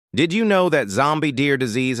Did you know that zombie deer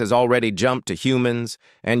disease has already jumped to humans,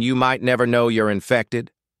 and you might never know you're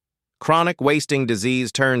infected? Chronic wasting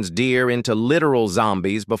disease turns deer into literal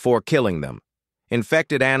zombies before killing them.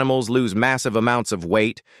 Infected animals lose massive amounts of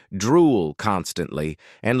weight, drool constantly,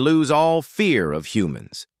 and lose all fear of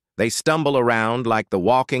humans. They stumble around like the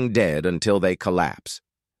walking dead until they collapse.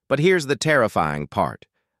 But here's the terrifying part.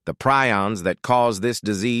 The prions that cause this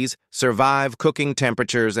disease survive cooking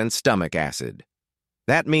temperatures and stomach acid.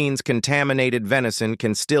 That means contaminated venison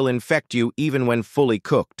can still infect you even when fully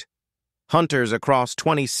cooked. Hunters across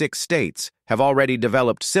 26 states have already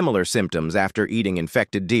developed similar symptoms after eating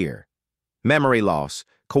infected deer. Memory loss,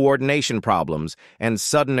 coordination problems, and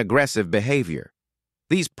sudden aggressive behavior.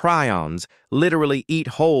 These prions literally eat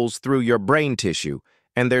holes through your brain tissue,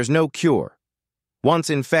 and there's no cure. Once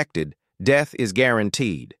infected, death is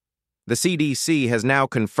guaranteed. The CDC has now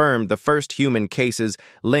confirmed the first human cases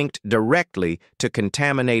linked directly to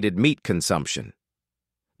contaminated meat consumption.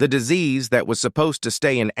 The disease that was supposed to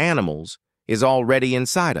stay in animals is already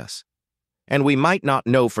inside us, and we might not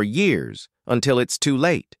know for years until it's too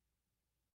late.